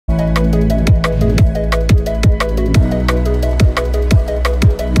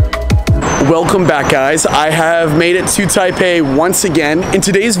Welcome back, guys. I have made it to Taipei once again. In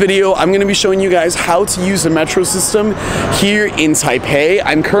today's video, I'm going to be showing you guys how to use the metro system here in Taipei.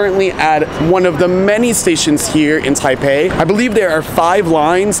 I'm currently at one of the many stations here in Taipei. I believe there are 5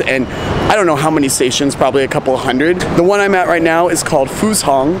 lines and I don't know how many stations, probably a couple hundred. The one I'm at right now is called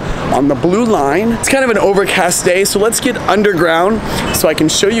Fuzhong on the blue line. It's kind of an overcast day, so let's get underground so I can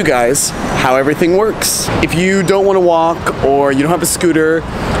show you guys how everything works. If you don't want to walk or you don't have a scooter,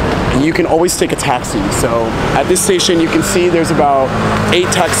 you can always take a taxi. So at this station, you can see there's about 8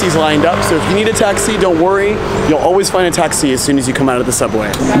 taxis lined up. So if you need a taxi, don't worry. You'll always find a taxi as soon as you come out of the subway.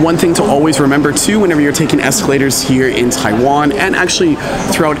 One thing to always remember too, whenever you're taking escalators here in Taiwan and actually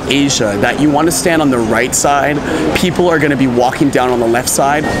throughout Asia, that you want to stand on the right side. People are going to be walking down on the left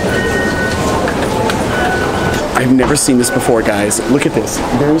side. I've never seen this before, guys. Look at this.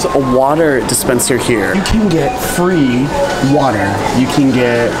 There's a water dispenser here. You can get free water. You can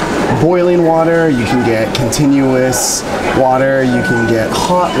get boiling water. You can get continuous water. You can get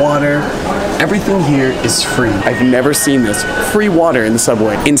hot water. Everything here is free. I've never seen this. Free water in the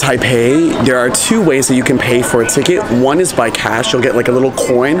subway. In Taipei, there are 2 ways that you can pay for a ticket. One is by cash. You'll get like a little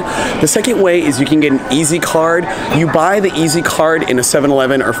coin. The second way is you can get an Easy Card. You buy the Easy Card in a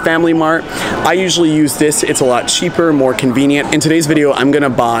 7-Eleven or Family Mart. I usually use this. It's a lot cheaper, more convenient. In today's video, I'm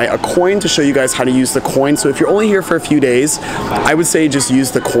gonna buy a coin to show you guys how to use the coin. So if you're only here for a few days, I would say just use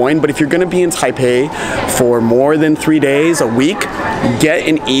the coin. But if you're gonna be in Taipei for more than 3 days, a week, get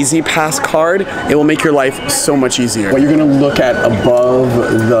an Easy Pass card. It will make your life so much easier. What you're gonna look at above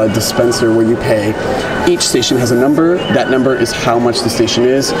the dispenser where you pay, each station has a number. That number is how much the station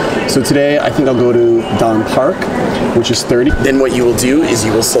is. So today, I think I'll go to Don Park, which is 30. Then what you will do is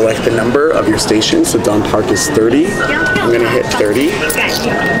you will select the number of your station. So Don Park is 30. I'm gonna hit 30.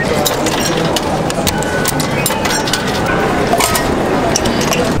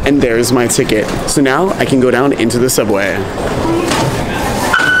 And there's my ticket. So now I can go down into the subway.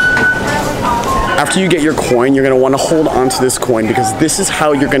 After you get your coin, you're gonna wanna hold on to this coin because this is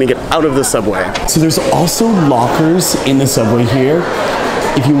how you're gonna get out of the subway. So there's also lockers in the subway here.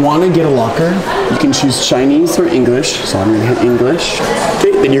 If you wanna get a locker, you can choose Chinese or English. So I'm gonna hit English.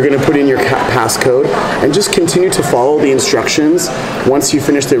 Okay, then you're gonna put in your passcode and just continue to follow the instructions. Once you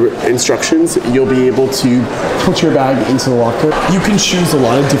finish the instructions, you'll be able to put your bag into the locker. You can choose a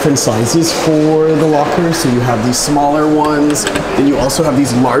lot of different sizes for the locker. So you have these smaller ones, then you also have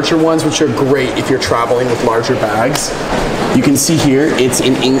these larger ones, which are great if you're traveling with larger bags. You can see here, it's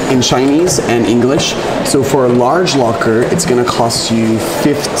in Chinese and English. So for a large locker, it's gonna cost you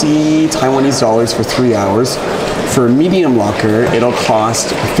 50 Taiwanese dollars for 3 hours. For a medium locker, it'll cost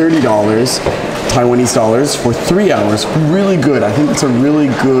 $30 Taiwanese dollars for 3 hours. Really good. I think it's a really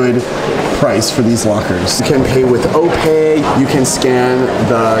good price for these lockers. You can pay with OPay. You can scan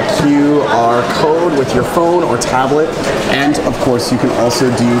the QR code with your phone or tablet. And of course, you can also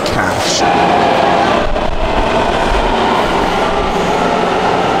do cash.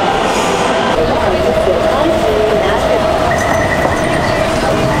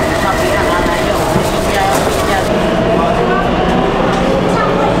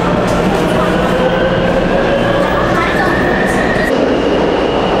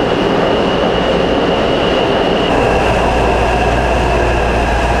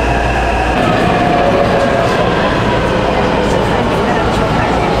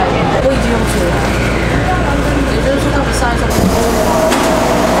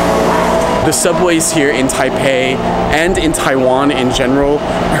 The subways here in Taipei and in Taiwan in general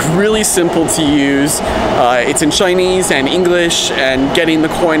are really simple to use. It's in Chinese and English, and getting the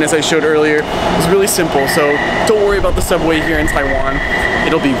coin, as I showed earlier, is really simple. So don't worry about the subway here in Taiwan.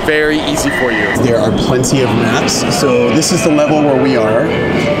 It'll be very easy for you. There are plenty of maps. So this is the level where we are.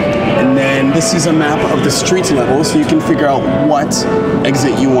 And then this is a map of the street level, so you can figure out what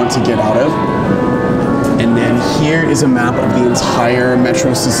exit you want to get out of. And then here is a map of the entire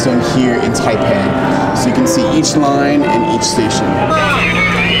metro system here in Taipei. So you can see each line and each station.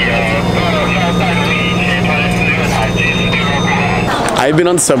 I've been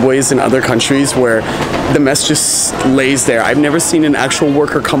on subways in other countries where the mess just lays there. I've never seen an actual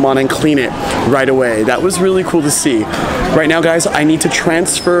worker come on and clean it right away. That was really cool to see. Right now, guys, I need to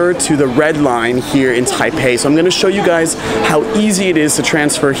transfer to the red line here in Taipei. So I'm gonna show you guys how easy it is to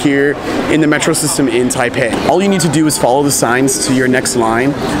transfer here in the metro system in Taipei. All you need to do is follow the signs to your next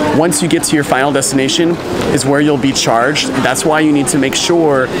line. Once you get to your final destination is where you'll be charged. That's why you need to make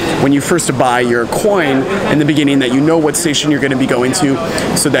sure when you first buy your coin in the beginning that you know what station you're gonna be going to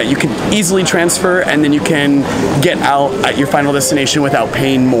so that you can easily transfer, and then you you can get out at your final destination without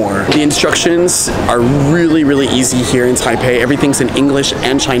paying more. The instructions are really, really easy here in Taipei. Everything's in English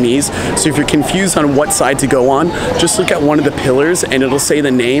and Chinese. So if you're confused on what side to go on, just look at one of the pillars and it'll say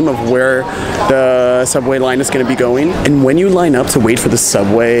the name of where the subway line is going to be going. And when you line up to wait for the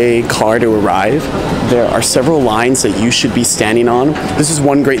subway car to arrive, there are several lines that you should be standing on. This is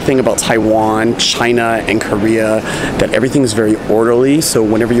one great thing about Taiwan, China, and Korea, that everything's very orderly. So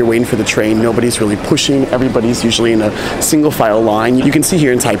whenever you're waiting for the train, nobody's really pushing. Everybody's usually in a single file line. You can see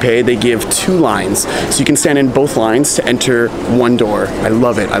here in Taipei, they give 2 lines. So you can stand in both lines to enter one door. I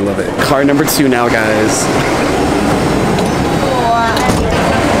love it, I love it. Car number 2 now, guys.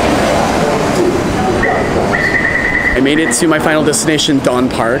 I made it to my final destination, Dawn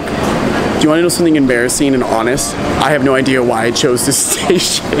Park. Do you want to know something embarrassing and honest? I have no idea why I chose this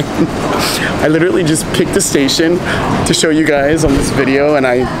station. I literally just picked the station to show you guys on this video, and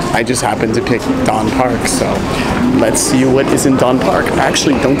I just happened to pick Dawn Park. So let's see what is in Dawn Park. I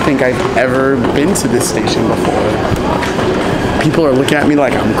actually don't think I've ever been to this station before. People are looking at me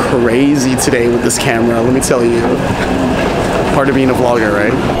like I'm crazy today with this camera, let me tell you. Part of being a vlogger,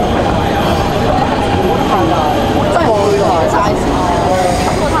 right?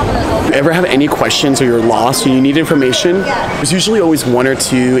 If you ever have any questions or you're lost or you need information, there's usually always 1 or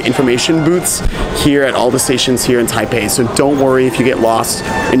 2 information booths here at all the stations here in Taipei. So don't worry if you get lost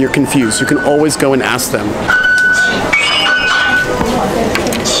and you're confused. You can always go and ask them.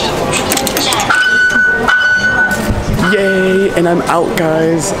 Yay, and I'm out,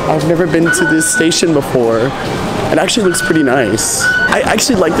 guys. I've never been to this station before. It actually looks pretty nice. I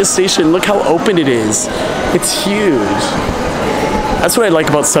actually like this station. Look how open it is. It's huge. That's what I like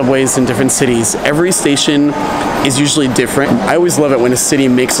about subways in different cities. Every station is usually different. I always love it when a city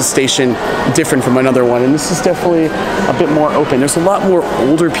makes a station different from another one, and this is definitely a bit more open. There's a lot more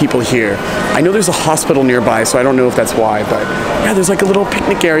older people here. I know there's a hospital nearby, so I don't know if that's why, but yeah, there's like a little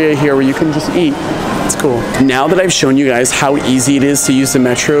picnic area here where you can just eat. It's cool. Now that I've shown you guys how easy it is to use the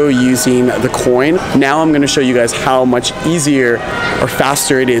metro using the coin, now I'm going to show you guys how much easier or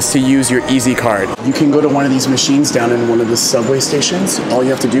faster it is to use your Easy Card. You can go to one of these machines down in one of the subway stations. All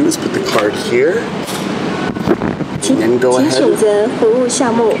you have to do is put the card here and go ahead.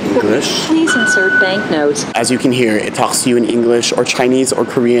 English. Please insert banknotes. As you can hear, it talks to you in English or Chinese or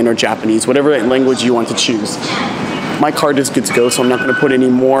Korean or Japanese, whatever language you want to choose. My card is good to go, so I'm not going to put any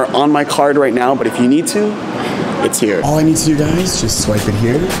more on my card right now, but if you need to, it's here. All I need to do, guys, just swipe it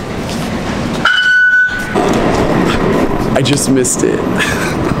here. I just missed it.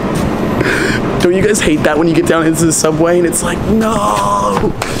 Don't you guys hate that when you get down into the subway and it's like,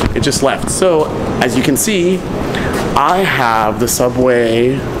 no, it just left. So as you can see, I have the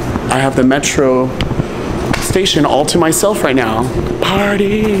subway, I have the metro station all to myself right now.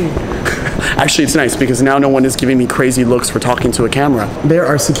 Party. Actually, it's nice because now no one is giving me crazy looks for talking to a camera. There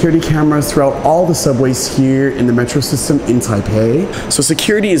are security cameras throughout all the subways here in the metro system in Taipei. So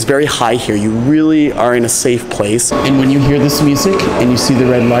security is very high here. You really are in a safe place. And when you hear this music and you see the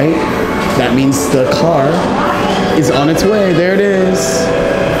red light, that means the car is on its way. There it is.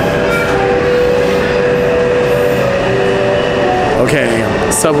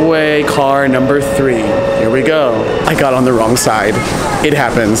 Okay, subway car number 3. Here we go. I got on the wrong side. It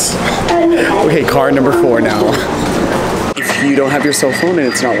happens. Okay, car number 4 now. If you don't have your cell phone and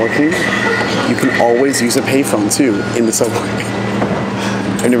it's not working, you can always use a payphone too in the subway.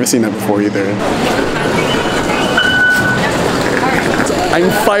 I've never seen that before either. I'm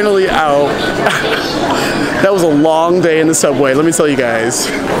finally out. That was a long day in the subway, let me tell you guys.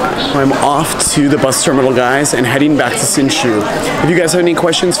 I'm off to the bus terminal, guys, and heading back to Hsinchu. If you guys have any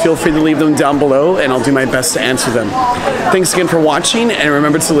questions, feel free to leave them down below, and I'll do my best to answer them. Thanks again for watching, and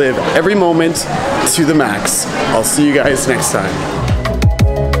remember to live every moment to the max. I'll see you guys next time.